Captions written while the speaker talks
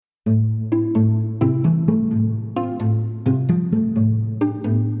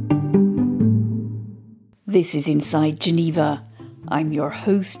This is Inside Geneva. I'm your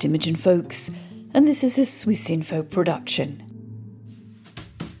host, Imogen Folks, and this is a Swissinfo production.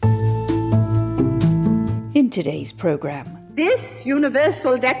 In today's programme, this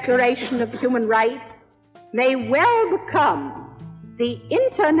Universal Declaration of Human Rights may well become the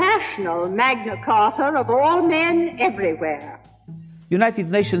international Magna Carta of all men everywhere. United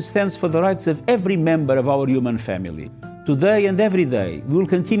Nations stands for the rights of every member of our human family. Today and every day, we will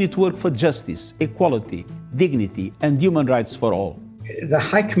continue to work for justice, equality, dignity, and human rights for all. The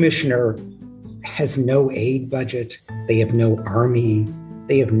High Commissioner has no aid budget. They have no army.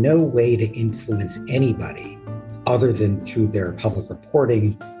 They have no way to influence anybody other than through their public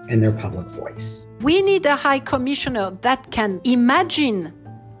reporting and their public voice. We need a High Commissioner that can imagine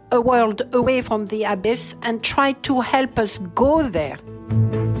a world away from the abyss and try to help us go there.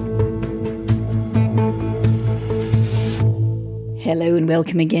 Hello and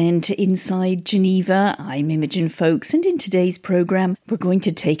welcome again to Inside Geneva. I'm Imogen Folks, and in today's programme we're going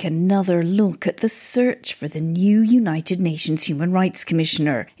to take another look at the search for the new United Nations Human Rights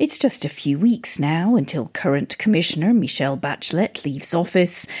Commissioner. It's just a few weeks now until current Commissioner Michelle Bachelet leaves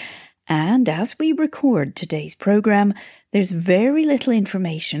office, and as we record today's programme, there's very little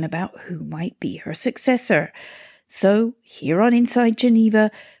information about who might be her successor. So, here on Inside Geneva,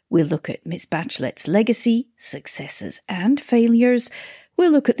 we'll look at Ms. Bachelet's legacy, successes and failures.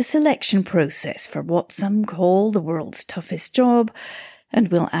 We'll look at the selection process for what some call the world's toughest job, and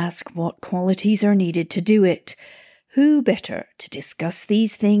we'll ask what qualities are needed to do it. Who better to discuss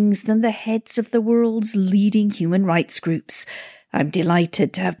these things than the heads of the world's leading human rights groups? I'm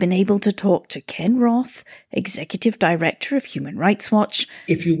delighted to have been able to talk to Ken Roth, Executive Director of Human Rights Watch.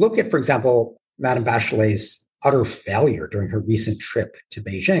 If you look at, for example, Madame Bachelet's utter failure during her recent trip to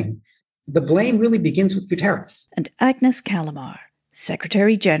Beijing, the blame really begins with Guterres. And Agnes Callamard,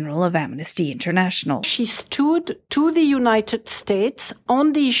 Secretary General of Amnesty International. She stood to the United States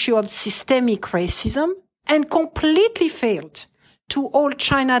on the issue of systemic racism and completely failed to hold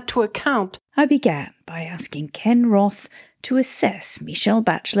China to account. I began by asking Ken Roth to assess Michelle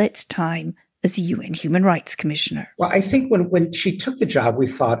Bachelet's time as UN Human Rights Commissioner. Well, I think when she took the job, we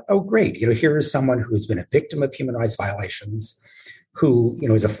thought, oh, great, here is someone who's been a victim of human rights violations, who,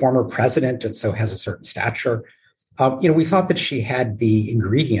 is a former president and so has a certain stature. We thought that she had the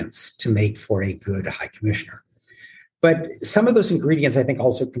ingredients to make for a good High Commissioner. But some of those ingredients, I think,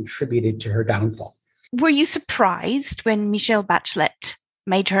 also contributed to her downfall. Were you surprised when Michelle Bachelet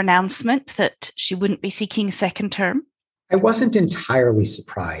made her announcement that she wouldn't be seeking a second term? I wasn't entirely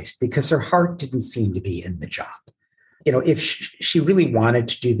surprised because her heart didn't seem to be in the job. If she really wanted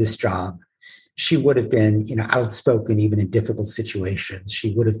to do this job, she would have been, outspoken even in difficult situations.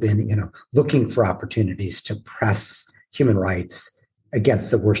 She would have been, looking for opportunities to press human rights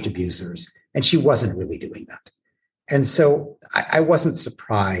against the worst abusers. And she wasn't really doing that. And so I wasn't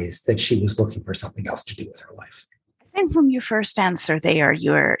surprised that she was looking for something else to do with her life. I think from your first answer there,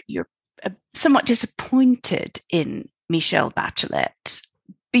 you're somewhat disappointed in Michelle Bachelet.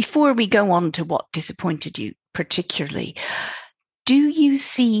 Before we go on to what disappointed you particularly, do you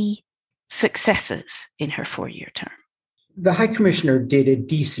see successes in her 4-year term? The High Commissioner did a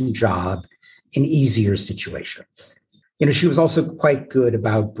decent job in easier situations. She was also quite good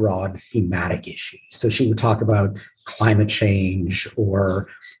about broad thematic issues. So she would talk about climate change or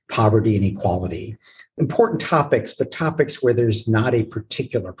poverty and equality. Important topics, but topics where there's not a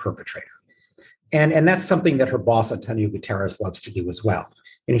particular perpetrator. And that's something that her boss, Antonio Guterres, loves to do as well.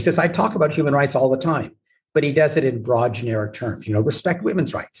 And he says, I talk about human rights all the time, but he does it in broad, generic terms, respect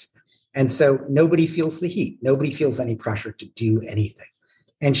women's rights. And so nobody feels the heat. Nobody feels any pressure to do anything.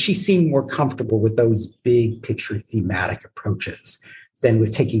 And she seemed more comfortable with those big picture thematic approaches than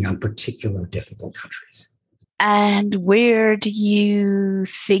with taking on particular difficult countries. And where do you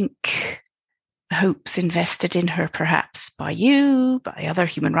think hopes invested in her, perhaps by you, by other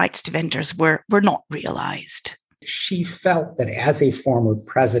human rights defenders, were not realized? She felt that as a former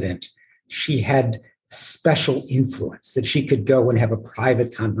president, she had special influence, that she could go and have a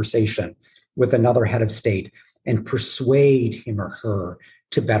private conversation with another head of state and persuade him or her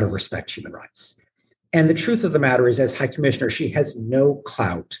to better respect human rights. And the truth of the matter is, as High Commissioner, she has no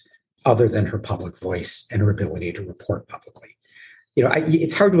clout other than her public voice and her ability to report publicly.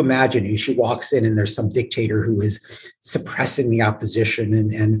 It's hard to imagine she walks in and there's some dictator who is suppressing the opposition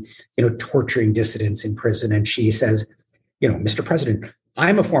and torturing dissidents in prison. And she says, Mr. President,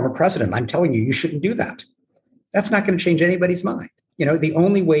 I'm a former president. I'm telling you, you shouldn't do that. That's not going to change anybody's mind. The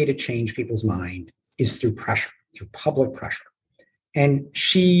only way to change people's mind is through pressure, through public pressure. And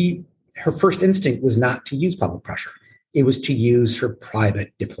her first instinct was not to use public pressure. It was to use her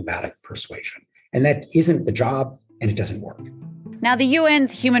private diplomatic persuasion. And that isn't the job, and it doesn't work. Now, the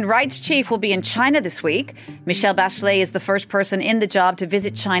UN's human rights chief will be in China this week. Michelle Bachelet is the first person in the job to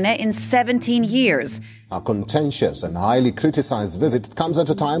visit China in 17 years. A contentious and highly criticized visit comes at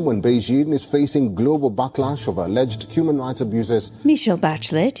a time when Beijing is facing global backlash over alleged human rights abuses. Michelle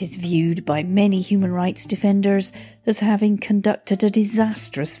Bachelet is viewed by many human rights defenders as having conducted a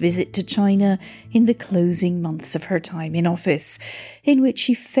disastrous visit to China in the closing months of her time in office, in which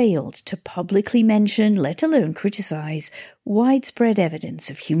she failed to publicly mention, let alone criticise, widespread evidence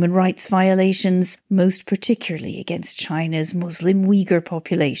of human rights violations, most particularly against China's Muslim Uyghur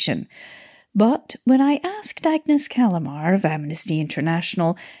population. But when I asked Agnes Callamard of Amnesty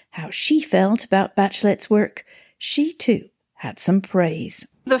International how she felt about Bachelet's work, she too had some praise.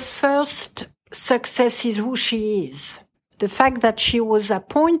 The first success is who she is. The fact that she was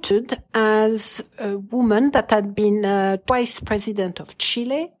appointed as a woman that had been twice president of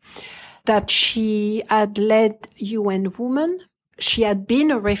Chile, that she had led UN Women, she had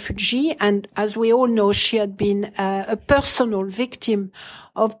been a refugee, and as we all know, she had been a personal victim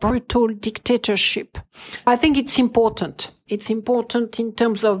of brutal dictatorship. I think it's important. It's important in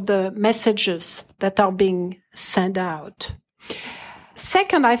terms of the messages that are being sent out.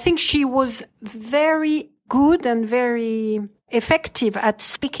 Second, I think she was very good and very effective at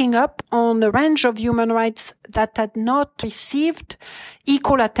speaking up on a range of human rights that had not received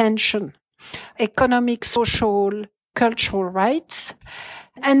equal attention. Economic, social, cultural rights,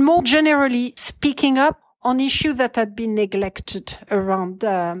 and more generally speaking up on issues that had been neglected around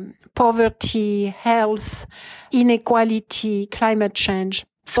poverty, health, inequality, climate change.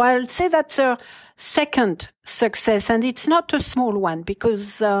 So I'll say that's a second success, and it's not a small one,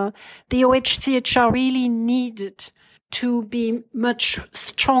 because the OHCHR really needed to be much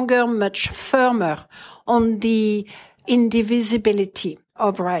stronger, much firmer on the indivisibility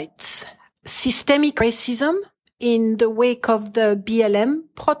of rights. Systemic racism in the wake of the BLM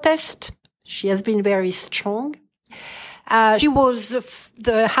protest, she has been very strong. She was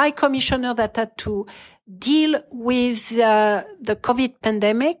the High Commissioner that had to deal with the COVID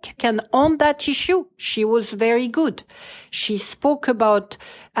pandemic, and on that issue, she was very good. She spoke about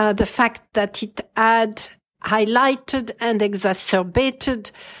the fact that it had highlighted and exacerbated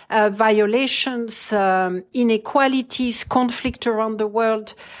violations, inequalities, conflict around the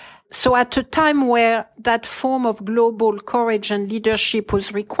world. So at a time where that form of global courage and leadership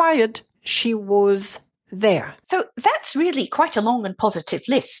was required, she was there. So that's really quite a long and positive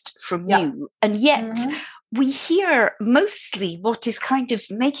list from you. And yet we hear mostly what is kind of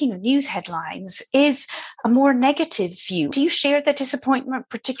making the news headlines is a more negative view. Do you share the disappointment,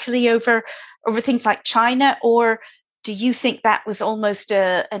 particularly over things like China, or do you think that was almost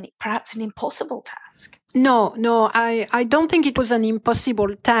perhaps an impossible task? No, I don't think it was an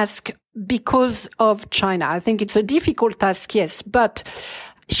impossible task because of China. I think it's a difficult task, yes, but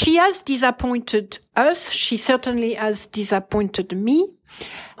she has disappointed us. She certainly has disappointed me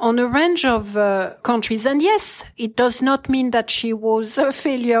on a range of countries. And yes, it does not mean that she was a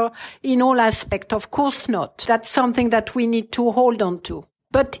failure in all aspects. Of course not. That's something that we need to hold on to.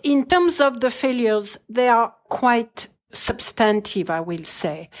 But in terms of the failures, they are quite substantive, I will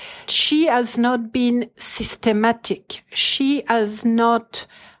say. She has not been systematic. She has not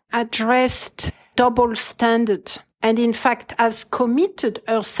addressed double standard, and in fact has committed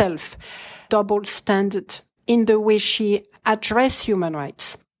herself double standard in the way she addressed human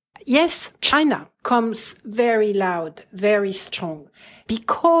rights. Yes, China comes very loud, very strong,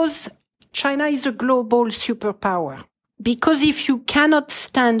 because China is a global superpower. Because if you cannot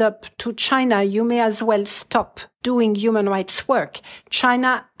stand up to China, you may as well stop doing human rights work.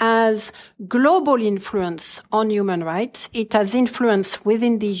 China has global influence on human rights. It has influence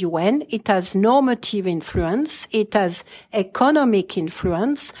within the UN. It has normative influence. It has economic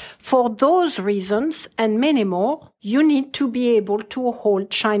influence. For those reasons and many more, you need to be able to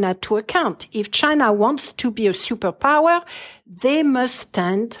hold China to account. If China wants to be a superpower, they must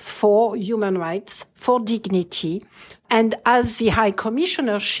stand for human rights, for dignity. And as the High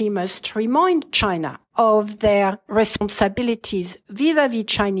Commissioner, she must remind China of their responsibilities vis-à-vis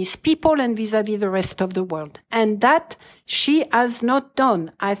Chinese people and vis-à-vis the rest of the world. And that she has not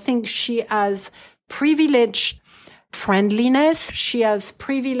done. I think she has privileged friendliness. She has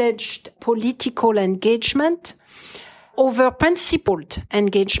privileged political engagement over principled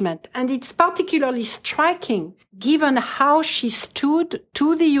engagement. And it's particularly striking given how she stood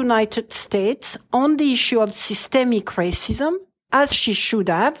to the United States on the issue of systemic racism, as she should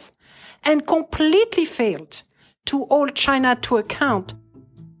have, and completely failed to hold China to account.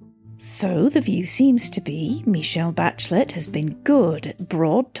 So the view seems to be Michelle Bachelet has been good at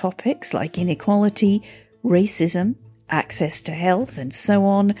broad topics like inequality, racism, access to health, and so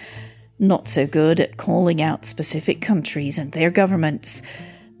on. Not so good at calling out specific countries and their governments.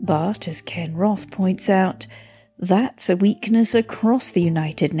 But, as Ken Roth points out, that's a weakness across the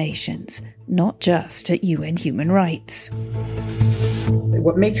United Nations, not just at UN Human Rights.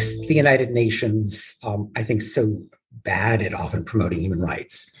 What makes the United Nations, I think, so bad at often promoting human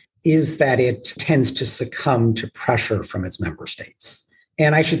rights is that it tends to succumb to pressure from its member states.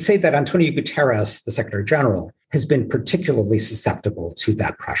 And I should say that Antonio Guterres, the Secretary General, has been particularly susceptible to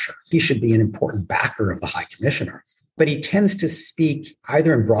that pressure. He should be an important backer of the High Commissioner, but he tends to speak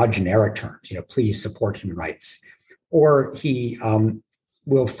either in broad generic terms, please support human rights, or he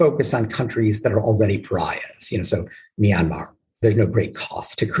will focus on countries that are already pariahs, so Myanmar. There's no great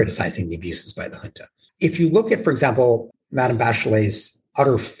cost to criticizing the abuses by the junta. If you look at, for example, Madame Bachelet's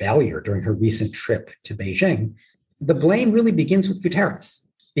utter failure during her recent trip to Beijing, the blame really begins with Guterres,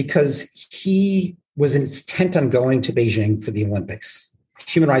 because he was intent on going to Beijing for the Olympics.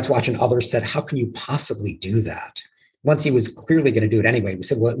 Human Rights Watch and others said, how can you possibly do that? Once he was clearly going to do it anyway, we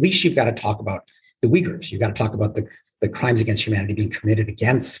said, well, at least you've got to talk about the Uyghurs. You've got to talk about the crimes against humanity being committed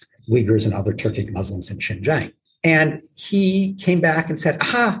against Uyghurs and other Turkic Muslims in Xinjiang. And he came back and said,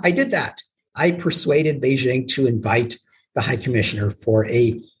 I did that. I persuaded Beijing to invite the High Commissioner for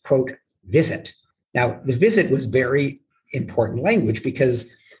a, quote, visit. Now, the visit was very important language because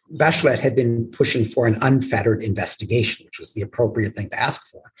Bachelet had been pushing for an unfettered investigation, which was the appropriate thing to ask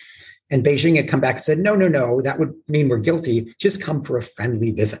for. And Beijing had come back and said, no, that would mean we're guilty. Just come for a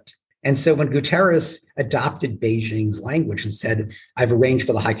friendly visit. And so when Guterres adopted Beijing's language and said, I've arranged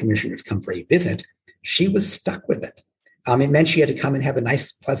for the High Commissioner to come for a visit, she was stuck with it. It meant she had to come and have a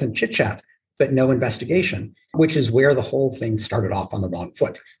nice, pleasant chit-chat, but no investigation, which is where the whole thing started off on the wrong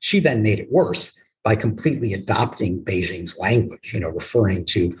foot. She then made it worse by completely adopting Beijing's language, referring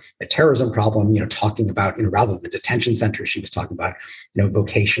to a terrorism problem, talking about, rather than detention centers, she was talking about,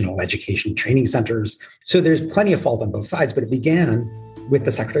 vocational education training centers. So there's plenty of fault on both sides, but it began with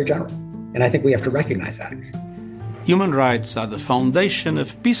the Secretary General. And I think we have to recognize that. Human rights are the foundation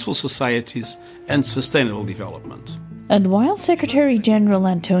of peaceful societies and sustainable development. And while Secretary General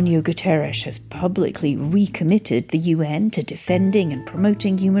Antonio Guterres has publicly recommitted the UN to defending and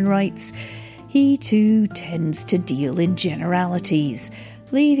promoting human rights, he too tends to deal in generalities,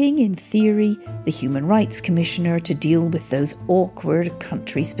 leaving, in theory, the Human Rights Commissioner to deal with those awkward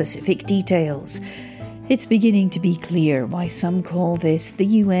country-specific details. It's beginning to be clear why some call this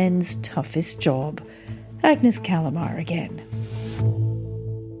the UN's toughest job. Agnes Callamard again.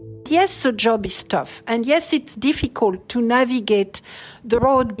 Yes, the job is tough. And yes, it's difficult to navigate the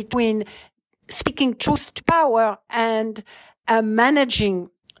road between speaking truth to power and managing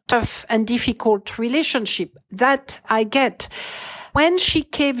tough and difficult relationship. That I get. When she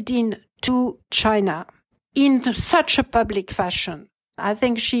caved in to China in such a public fashion, I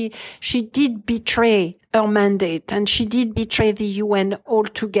think she did betray her mandate and she did betray the UN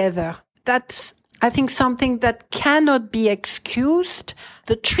altogether. That's, I think, something that cannot be excused.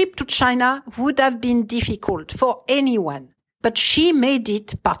 The trip to China would have been difficult for anyone, but she made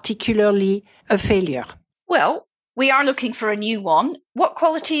it particularly a failure. Well, we are looking for a new one. What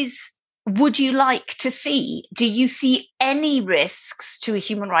qualities would you like to see? Do you see any risks to a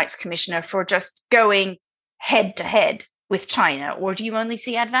Human Rights Commissioner for just going head to head with China, or do you only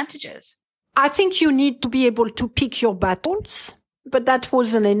see advantages? I think you need to be able to pick your battles. But that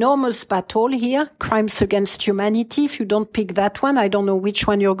was an enormous battle here, crimes against humanity. If you don't pick that one, I don't know which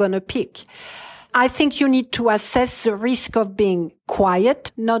one you're going to pick. I think you need to assess the risk of being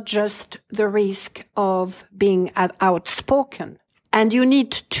quiet, not just the risk of being outspoken. And you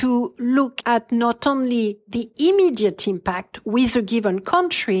need to look at not only the immediate impact with a given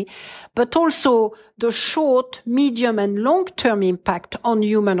country, but also the short, medium, and long-term impact on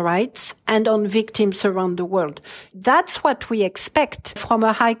human rights and on victims around the world. That's what we expect from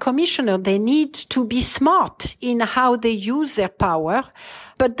a High Commissioner. They need to be smart in how they use their power,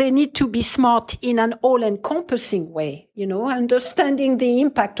 but they need to be smart in an all-encompassing way, understanding the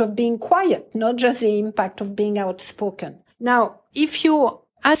impact of being quiet, not just the impact of being outspoken. Now, if you're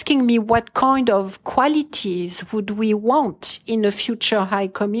asking me what kind of qualities would we want in a future High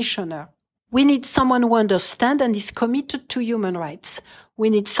Commissioner, we need someone who understands and is committed to human rights. We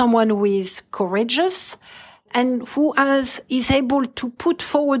need someone who is courageous and who is able to put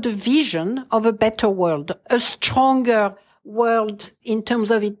forward a vision of a better world, a stronger world in terms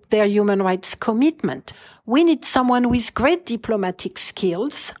of their human rights commitment. We need someone with great diplomatic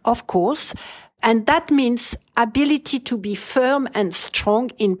skills, of course, And that means ability to be firm and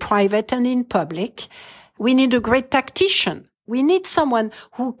strong in private and in public. We need a great tactician. We need someone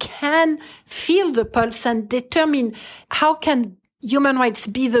who can feel the pulse and determine how can human rights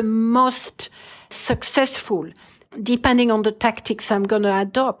be the most successful, depending on the tactics I'm going to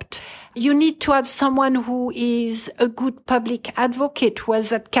adopt. You need to have someone who is a good public advocate, who has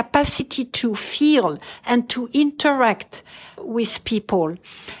that capacity to feel and to interact with people.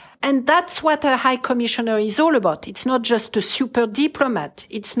 And that's what a high commissioner is all about. It's not just a super diplomat.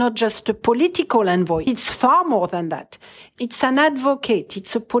 It's not just a political envoy. It's far more than that. It's an advocate.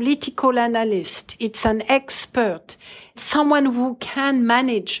 It's a political analyst. It's an expert. Someone who can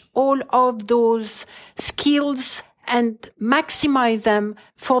manage all of those skills and maximize them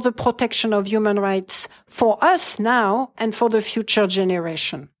for the protection of human rights for us now and for the future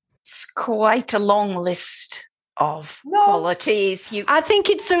generation. It's quite a long list of qualities. I think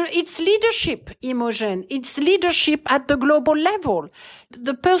it's leadership, Imogen. It's leadership at the global level.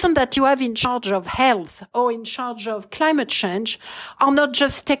 The person that you have in charge of health or in charge of climate change are not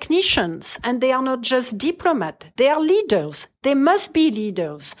just technicians and they are not just diplomats. They are leaders. They must be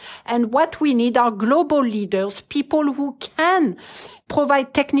leaders. And what we need are global leaders, people who can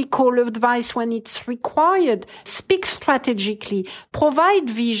provide technical advice when it's required, speak strategically, provide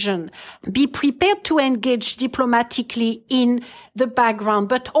vision, be prepared to engage diplomatically in the background,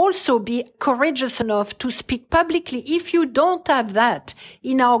 but also be courageous enough to speak publicly. If you don't have that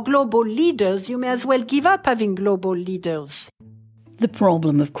in our global leaders, you may as well give up having global leaders. The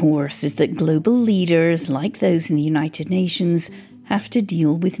problem, of course, is that global leaders, like those in the United Nations, have to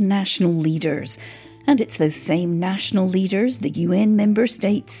deal with national leaders. And it's those same national leaders, the UN member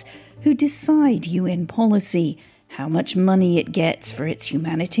states, who decide UN policy, how much money it gets for its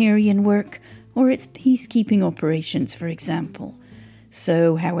humanitarian work or its peacekeeping operations, for example.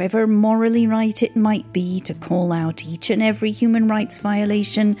 So, however morally right it might be to call out each and every human rights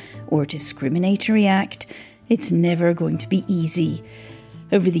violation or discriminatory act, it's never going to be easy.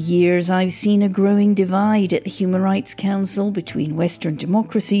 Over the years, I've seen a growing divide at the Human Rights Council between Western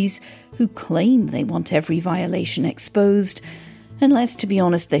democracies who claim they want every violation exposed, unless, to be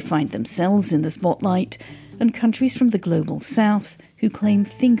honest, they find themselves in the spotlight, and countries from the global south who claim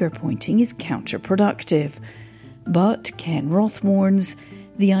finger-pointing is counterproductive. But Ken Roth warns,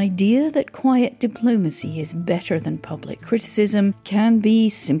 the idea that quiet diplomacy is better than public criticism can be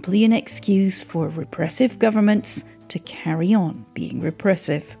simply an excuse for repressive governments to carry on being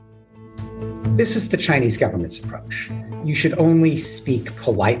repressive. This is the Chinese government's approach. You should only speak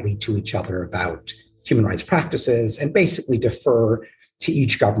politely to each other about human rights practices and basically defer to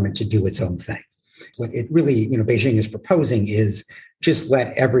each government to do its own thing. What it really, Beijing is proposing is just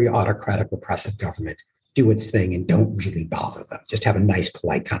let every autocratic repressive government do its thing and don't really bother them. Just have a nice,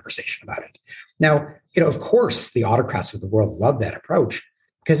 polite conversation about it. Now, of course, the autocrats of the world love that approach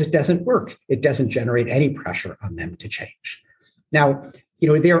because it doesn't work. It doesn't generate any pressure on them to change. Now,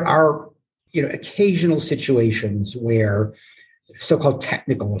 there are, occasional situations where so-called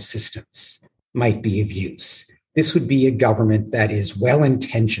technical assistance might be of use. This would be a government that is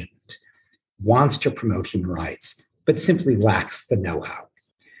well-intentioned, wants to promote human rights, but simply lacks the know-how.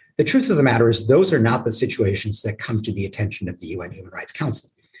 The truth of the matter is those are not the situations that come to the attention of the UN Human Rights Council.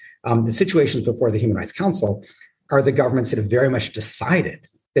 The situations before the Human Rights Council are the governments that have very much decided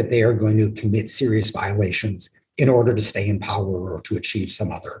that they are going to commit serious violations in order to stay in power or to achieve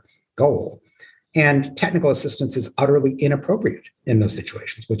some other goal. And technical assistance is utterly inappropriate in those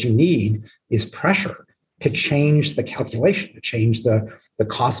situations. What you need is pressure to change the calculation, to change the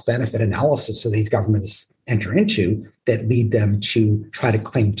cost-benefit analysis that these governments enter into that lead them to try to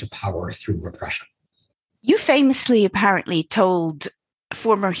cling to power through repression. You famously apparently told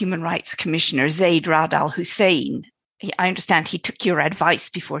former Human Rights Commissioner Zeid Ra'ad Al Hussein, I understand he took your advice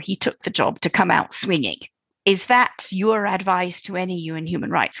before he took the job, to come out swinging. Is that your advice to any UN Human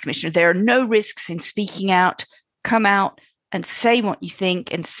Rights Commissioner? There are no risks in speaking out. Come out and say what you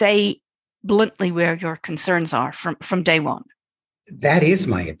think and say bluntly where your concerns are from day one. That is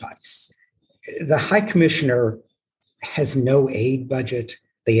my advice. The High Commissioner has no aid budget.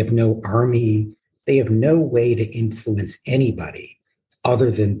 They have no army. They have no way to influence anybody other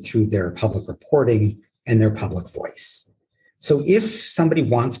than through their public reporting and their public voice. So if somebody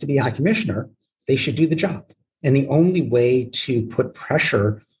wants to be High Commissioner, they should do the job. And the only way to put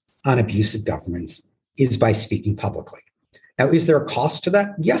pressure on abusive governments is by speaking publicly. Now, is there a cost to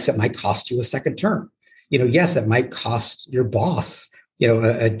that? Yes, it might cost you a second term. Yes, it might cost your boss,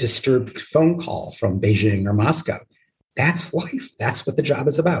 a disturbed phone call from Beijing or Moscow. That's life. That's what the job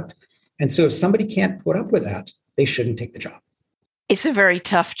is about. And so if somebody can't put up with that, they shouldn't take the job. It's a very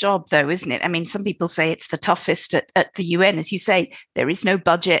tough job, though, isn't it? I mean, some people say it's the toughest at the UN. As you say, there is no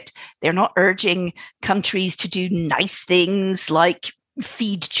budget. They're not urging countries to do nice things like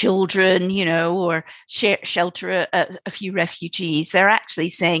feed children, or shelter a few refugees. They're actually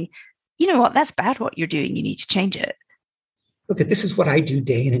saying, you know what, that's bad what you're doing. You need to change it. Look, this is what I do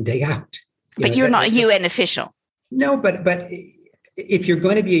day in and day out. But you're not a UN official. No, but if you're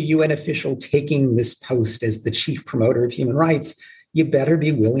going to be a UN official taking this post as the chief promoter of human rights, you better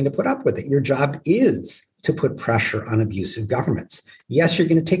be willing to put up with it. Your job is to put pressure on abusive governments. Yes, you're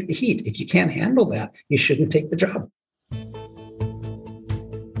going to take the heat. If you can't handle that, you shouldn't take the job.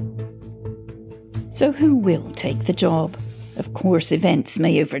 So who will take the job? Of course, events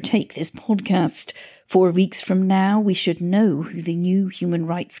may overtake this podcast. 4 weeks from now, we should know who the new Human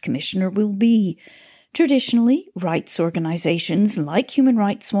Rights Commissioner will be. Traditionally, rights organisations like Human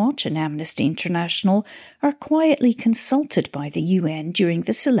Rights Watch and Amnesty International are quietly consulted by the UN during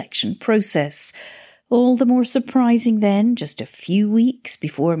the selection process. All the more surprising then, just a few weeks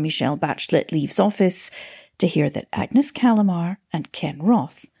before Michelle Bachelet leaves office, to hear that Agnes Callamard and Ken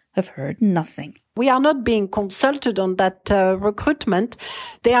Roth have heard nothing. We are not being consulted on that recruitment.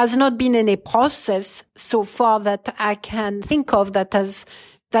 There has not been any process so far that I can think of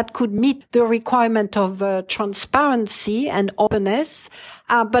that could meet the requirement of transparency and openness,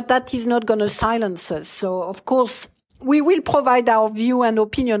 but that is not going to silence us. So, of course, we will provide our view and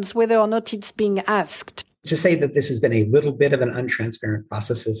opinions whether or not it's being asked. To say that this has been a little bit of an untransparent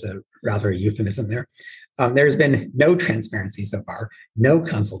process is a rather euphemism there. There's been no transparency so far, no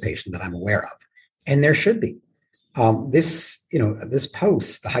consultation that I'm aware of, and there should be. This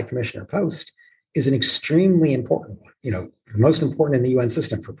post, the High Commissioner post, is an extremely important one, the most important in the UN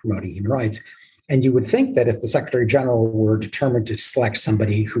system for promoting human rights. And you would think that if the Secretary General were determined to select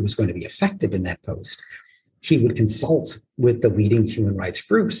somebody who was going to be effective in that post, he would consult with the leading human rights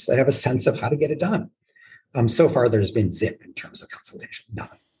groups that have a sense of how to get it done. So far, there's been zip in terms of consultation,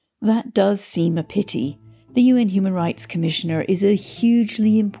 nothing. That does seem a pity. The UN Human Rights Commissioner is a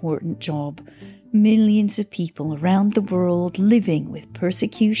hugely important job. Millions of people around the world living with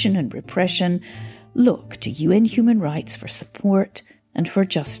persecution and repression look to UN human rights for support and for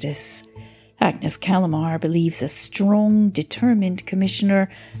justice. Agnes Callamard believes a strong, determined commissioner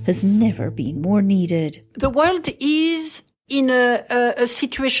has never been more needed. The world is in a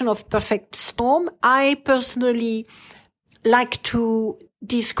situation of perfect storm. I personally like to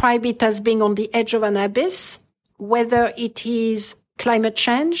describe it as being on the edge of an abyss, whether it is climate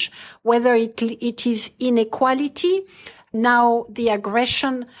change, whether it is inequality. Now, the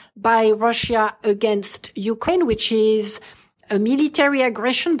aggression by Russia against Ukraine, which is a military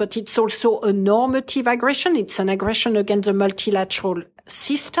aggression, but it's also a normative aggression. It's an aggression against the multilateral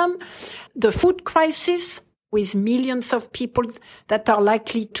system. The food crisis, with millions of people that are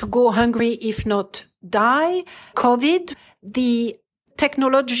likely to go hungry, if not die. COVID, the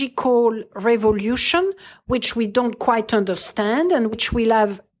technological revolution, which we don't quite understand and which will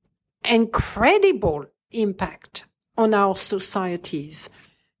have incredible impact on our societies.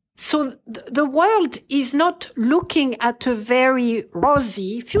 So the world is not looking at a very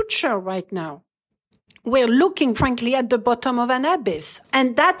rosy future right now. We're looking, frankly, at the bottom of an abyss.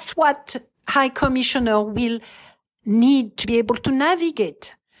 And that's what High Commissioner will need to be able to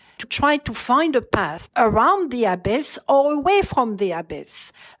navigate, to try to find a path around the abyss or away from the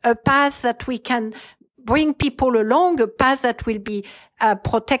abyss, a path that we can bring people along, a path that will be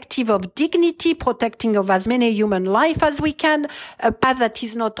protective of dignity, protecting of as many human life as we can, a path that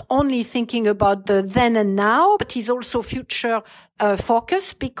is not only thinking about the then and now, but is also future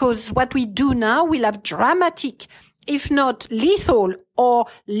focused, because what we do now will have dramatic, if not lethal or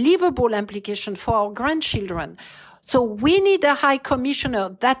livable implication for our grandchildren. So we need a High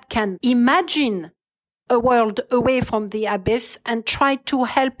Commissioner that can imagine a world away from the abyss and try to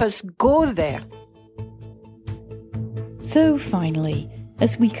help us go there. So finally,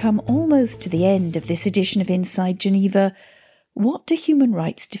 as we come almost to the end of this edition of Inside Geneva, what do human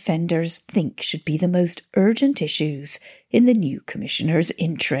rights defenders think should be the most urgent issues in the new Commissioner's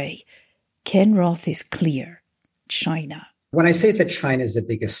entree? Ken Roth is clear: China. When I say that China is the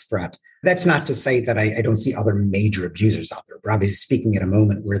biggest threat, that's not to say that I don't see other major abusers out there. We're obviously speaking at a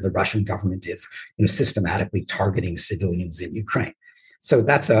moment where the Russian government is, systematically targeting civilians in Ukraine. So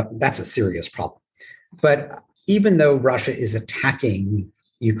that's a serious problem. But even though Russia is attacking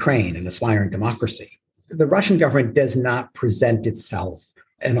Ukraine, an aspiring democracy, the Russian government does not present itself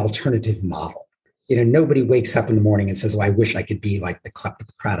an alternative model. Nobody wakes up in the morning and says, "Oh, I wish I could be like the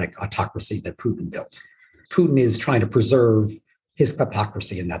kleptocratic autocracy that Putin built." Putin is trying to preserve his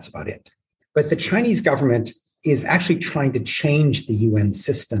kleptocracy, and that's about it. But the Chinese government is actually trying to change the UN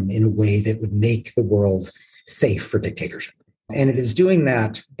system in a way that would make the world safe for dictatorship. And it is doing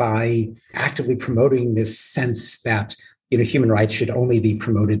that by actively promoting this sense that human rights should only be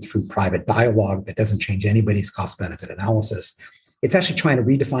promoted through private dialogue that doesn't change anybody's cost-benefit analysis. It's actually trying to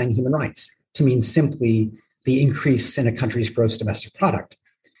redefine human rights to mean simply the increase in a country's gross domestic product.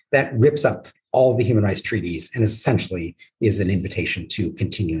 That rips up all the human rights treaties and essentially is an invitation to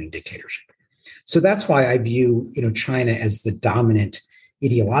continuing dictatorship. So that's why I view China as the dominant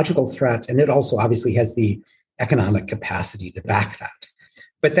ideological threat, and it also obviously has the economic capacity to back that.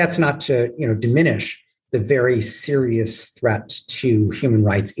 But that's not to diminish the very serious threat to human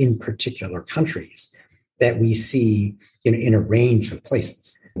rights in particular countries that we see in a range of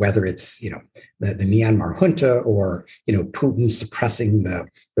places, whether it's the Myanmar junta or Putin suppressing the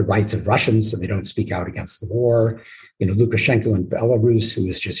rights of Russians so they don't speak out against the war, Lukashenko in Belarus, who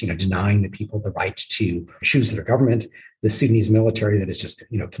is just denying the people the right to choose their government, the Sudanese military that has just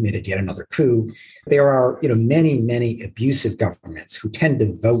committed yet another coup. There are many abusive governments who tend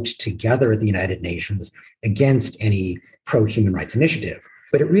to vote together at the United Nations against any pro-human rights initiative.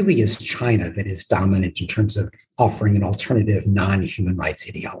 But it really is China that is dominant in terms of offering an alternative non-human rights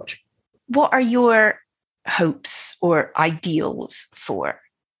ideology. What are your hopes or ideals for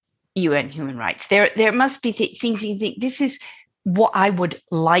UN human rights? There must be things you think, this is what I would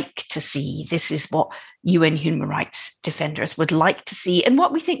like to see. This is what UN human rights defenders would like to see, and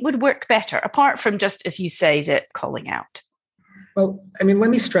what we think would work better, apart from just, as you say, the calling out. Well, let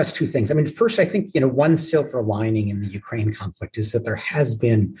me stress two things. First, I think, one silver lining in the Ukraine conflict is that there has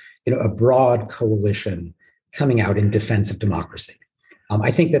been, a broad coalition coming out in defense of democracy.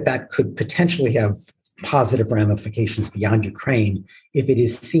 I think that could potentially have positive ramifications beyond Ukraine if it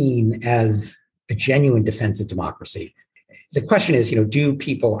is seen as a genuine defense of democracy. The question is, do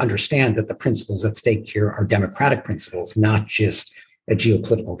people understand that the principles at stake here are democratic principles, not just a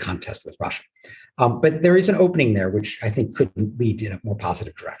geopolitical contest with Russia? But there is an opening there, which I think could lead in a more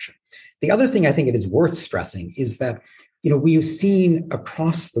positive direction. The other thing I think it is worth stressing is that, we've seen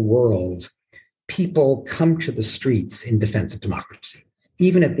across the world people come to the streets in defense of democracy,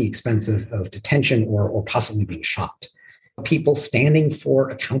 even at the expense of detention or possibly being shot. People standing for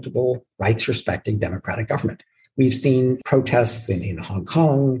accountable, rights-respecting democratic government. We've seen protests in Hong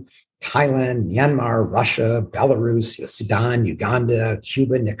Kong, Thailand, Myanmar, Russia, Belarus, Sudan, Uganda,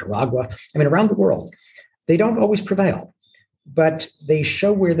 Cuba, Nicaragua. Around the world. They don't always prevail, but they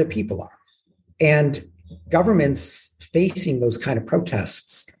show where the people are. And governments facing those kind of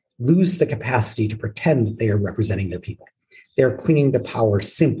protests lose the capacity to pretend that they are representing their people. They're clinging to power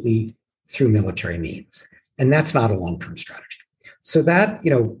simply through military means. And that's not a long-term strategy. So that,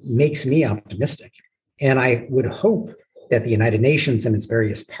 makes me optimistic. And I would hope that the United Nations and its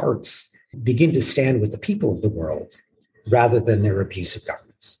various parts begin to stand with the people of the world rather than their abusive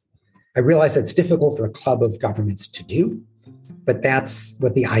governments. I realize that's difficult for a club of governments to do, but that's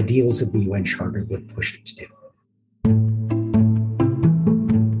what the ideals of the UN Charter would push it to do.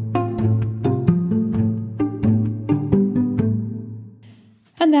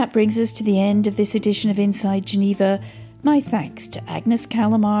 And that brings us to the end of this edition of Inside Geneva. My thanks to Agnes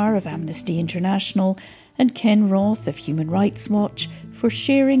Callamard of Amnesty International and Ken Roth of Human Rights Watch for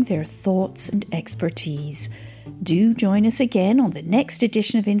sharing their thoughts and expertise. Do join us again on the next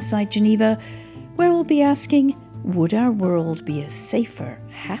edition of Inside Geneva, where we'll be asking, would our world be a safer,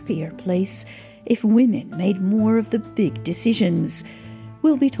 happier place if women made more of the big decisions?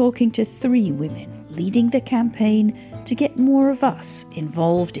 We'll be talking to 3 women leading the campaign to get more of us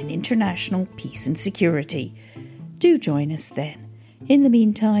involved in international peace and security. Do join us then. In the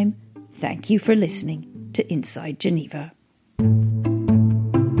meantime, thank you for listening to Inside Geneva.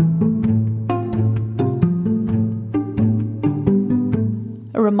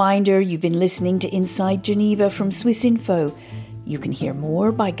 A reminder, you've been listening to Inside Geneva from Swissinfo. You can hear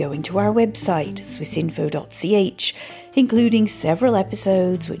more by going to our website, swissinfo.ch, including several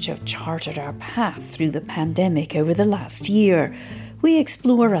episodes which have charted our path through the pandemic over the last year. We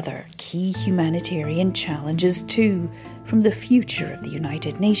explore other key humanitarian challenges too, from the future of the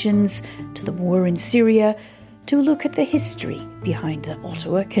United Nations to the war in Syria, to a look at the history behind the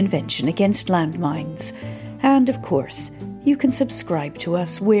Ottawa Convention Against Landmines. And of course, you can subscribe to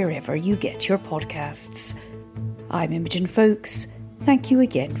us wherever you get your podcasts. I'm Imogen Foulkes. Thank you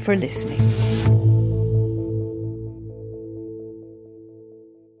again for listening.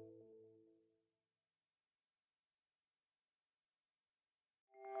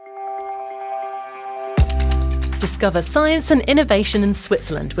 Discover science and innovation in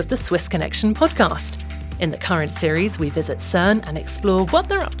Switzerland with the Swiss Connection podcast. In the current series, we visit CERN and explore what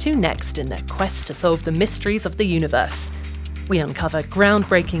they're up to next in their quest to solve the mysteries of the universe. We uncover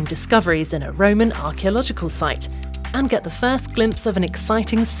groundbreaking discoveries in a Roman archaeological site and get the first glimpse of an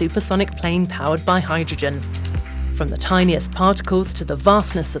exciting supersonic plane powered by hydrogen. From the tiniest particles to the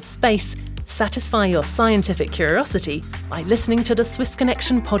vastness of space, satisfy your scientific curiosity by listening to the Swiss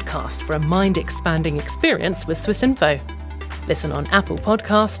Connection podcast for a mind-expanding experience with Swissinfo. Listen on Apple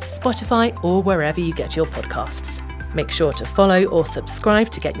Podcasts, Spotify, or wherever you get your podcasts. Make sure to follow or subscribe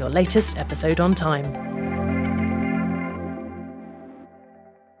to get your latest episode on time.